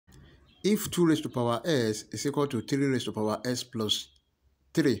If 2 raised to power s is equal to 3 raised to power s plus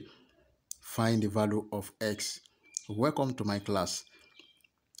 3, find the value of x. Welcome to my class.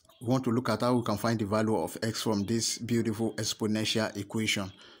 We want to look at how we can find the value of x from this beautiful exponential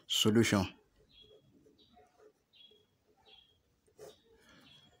equation. Solution.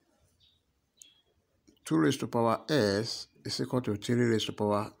 Two raised to power s is equal to 3 raised to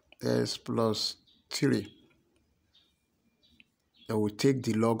power s plus 3. Then we take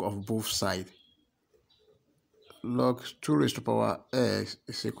the log of both sides. Log 2 raised to power x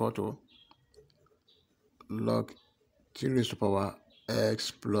is equal to log 3 raised to power x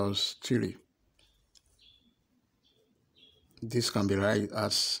plus 3. This can be written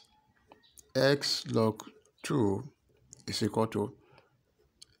as x log 2 is equal to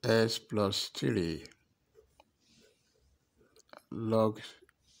s plus 3 log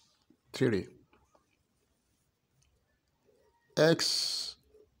 3. X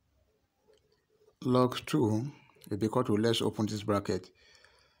log 2 will be equal to, let's open this bracket,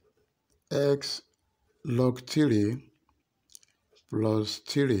 x log 3 plus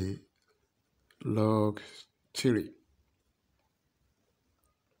 3 log 3.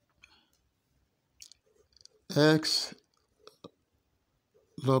 X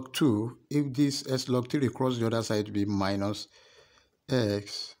log 2, if this s log 3 cross the other side, to be minus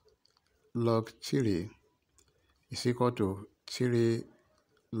x log 3 is equal to 3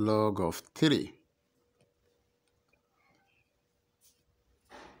 log of 3.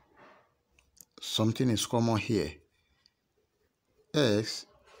 Something is common here. X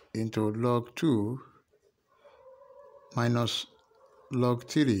into log 2 minus log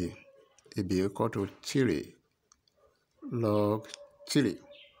 3 will be equal to 3 log 3.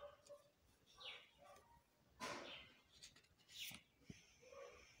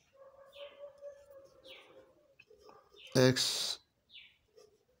 X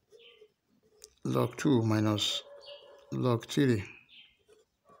log 2 minus log 3.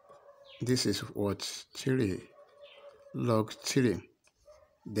 This is what? 3 log 3.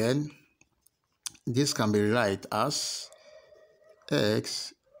 Then this can be written as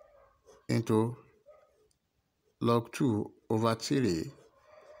x into log 2 over 3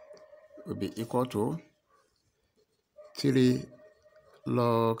 will be equal to 3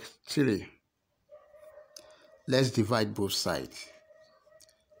 log 3. Let's divide both sides.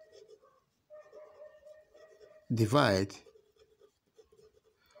 Divide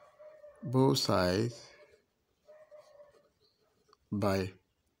both sides by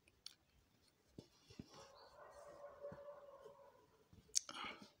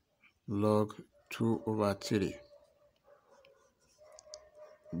log 2 over 3.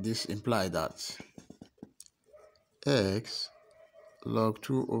 This implies that x log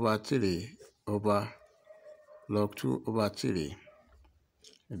 2 over 3 over log 2 over 3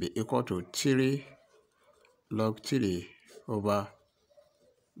 will be equal to 3 log 3 over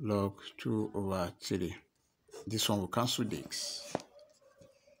log 2 over 3. This one will cancel this.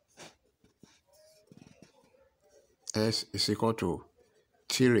 S is equal to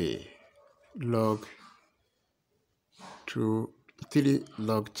 3 log 2, 3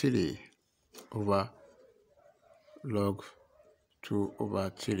 log 3 over log 2 over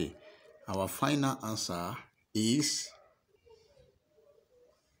 3. Our final answer is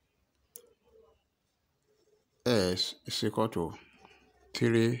S is equal to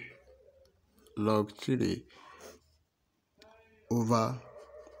 3 log 3 over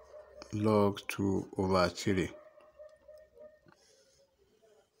log 2 over 3.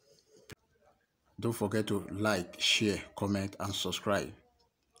 Don't forget to like, share, comment, and subscribe.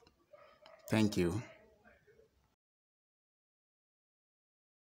 Thank you.